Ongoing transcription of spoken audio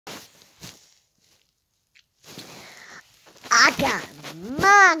I got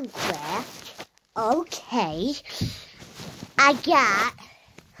Minecraft. Okay. I got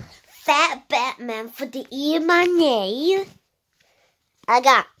Fat Batman for the ear of my name. I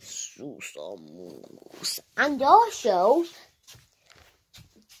got and also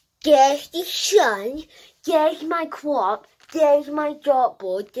there's the sun, there's my crop, there's my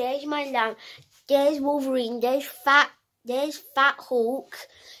dartboard, there's my lamp, there's Wolverine, there's Fat Hulk,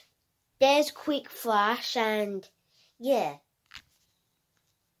 there's Quick Flash, and yeah.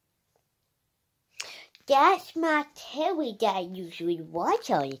 That's my TV that I usually watch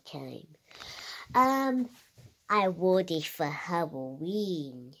all the time. I wore this for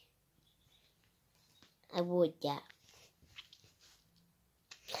Halloween. I wore that.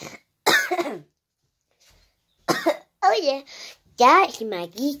 Oh yeah, that's my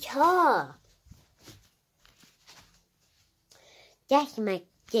guitar. That's my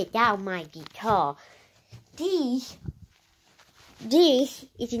guitar. This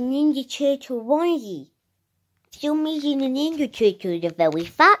is a Ninja Turtle onesie. Still missing the Ninja Turtle, the very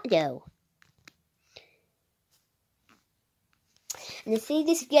fat though. And to say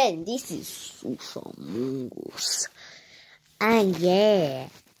this again, this is Social Mongoose. And yeah.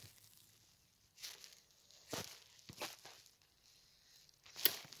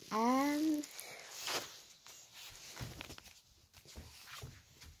 I'm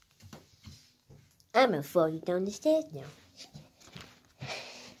gonna follow you down the stairs now.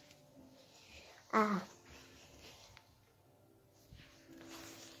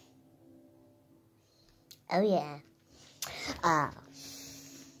 Oh yeah. Oh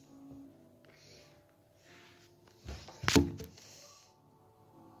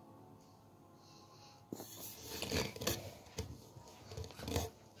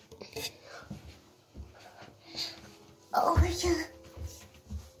yeah.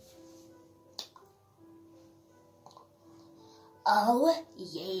 Oh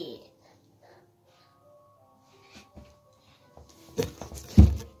yeah.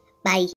 Bye.